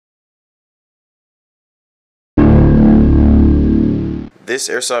This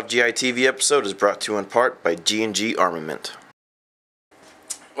Airsoft GI TV episode is brought to you in part by G&G Armament.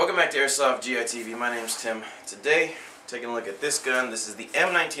 Welcome back to Airsoft GI TV. My name's Tim. Today, taking a look at this gun. This is the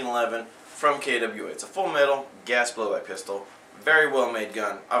M1911 from KWA. It's a full metal gas blowback pistol. Very well made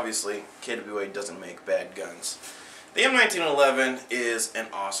gun. Obviously, KWA doesn't make bad guns. The M1911 is an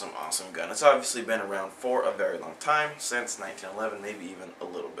awesome gun. It's obviously been around for a very long time, since 1911, maybe even a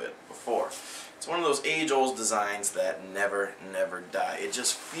little bit before. It's one of those age-old designs that never die. It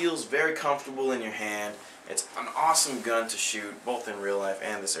just feels very comfortable in your hand. It's an awesome gun to shoot, both in real life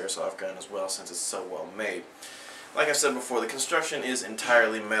and this airsoft gun as well, since it's so well made. Like I said before, the construction is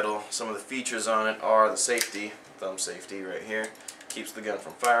entirely metal. Some of the features on it are the safety, thumb safety right here, keeps the gun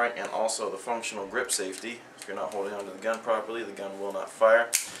from firing, and also the functional grip safety. If you're not holding onto the gun properly, the gun will not fire.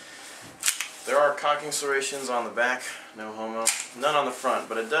 There are cocking serrations on the back, no homo. None on the front,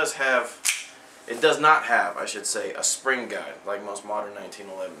 but it does not have, I should say, a spring guide like most modern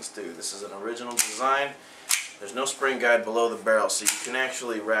 1911s do. This is an original design. There's no spring guide below the barrel, so you can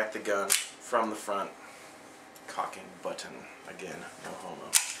actually rack the gun from the front. Cocking button, again, no homo.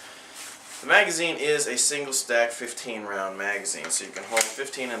 The magazine is a single stack 15 round magazine, so you can hold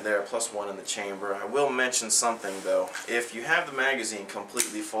 15 in there plus 1 in the chamber. I will mention something though. If you have the magazine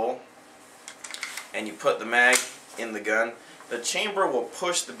completely full and you put the mag in the gun, the chamber will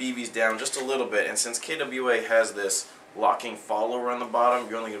push the BBs down just a little bit, and since KWA has this locking follower on the bottom,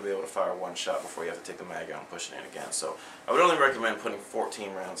 you're only going to be able to fire one shot before you have to take the mag out and push it in again. So I would only recommend putting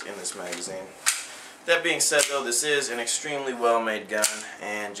 14 rounds in this magazine. That being said though, this is an extremely well made gun,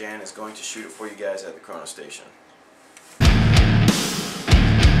 and Jan is going to shoot it for you guys at the chrono station.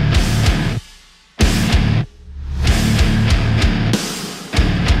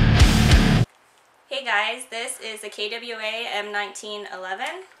 Hey guys, this is the KWA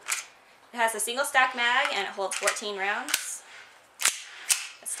M1911. It has a single stack mag and it holds 14 rounds.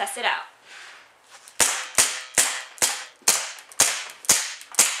 Let's test it out.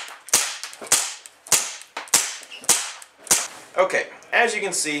 Okay, as you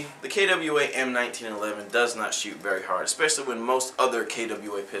can see, the KWA M1911 does not shoot very hard, especially when most other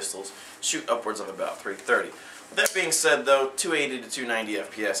KWA pistols shoot upwards of about 330. That being said though, 280 to 290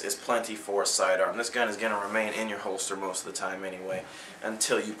 FPS is plenty for a sidearm. This gun is going to remain in your holster most of the time anyway,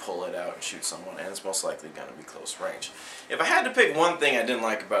 until you pull it out and shoot someone, and it's most likely going to be close range. If I had to pick one thing I didn't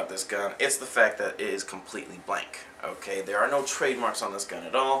like about this gun, it's the fact that it is completely blank. Okay, there are no trademarks on this gun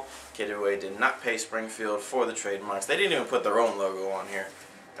at all. KWA did not pay Springfield for the trademarks. They didn't even put their own logo on here.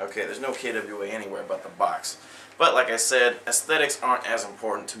 Okay, there's no KWA anywhere but the box. But like I said, aesthetics aren't as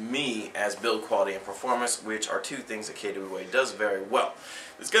important to me as build quality and performance, which are two things that KWA does very well.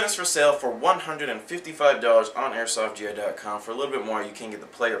 This gun is for sale for $155 on AirsoftGI.com. For a little bit more, you can get the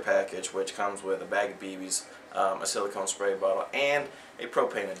player package, which comes with a bag of BBs, a silicone spray bottle, and a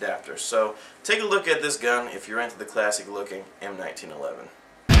propane adapter. So take a look at this gun if you're into the classic looking M1911.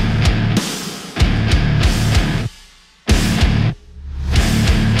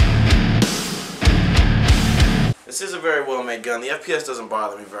 This is a very well made gun. The FPS doesn't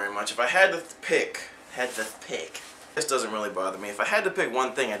bother me very much. If I had to pick, this doesn't really bother me. If I had to pick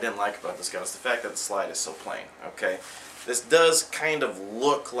one thing I didn't like about this gun, it's the fact that the slide is so plain. Okay, this does kind of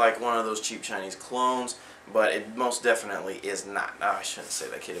look like one of those cheap Chinese clones, but it most definitely is not. Oh, I shouldn't say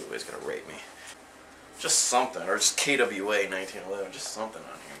that. KWA is gonna rate me. Just something, or just KWA 1911, just something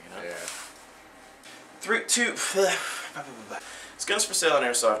on here, you know. Yeah. This gun's for sale on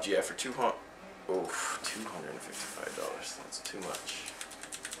Airsoft GI for $255. That's too much.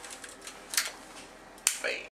 Bam.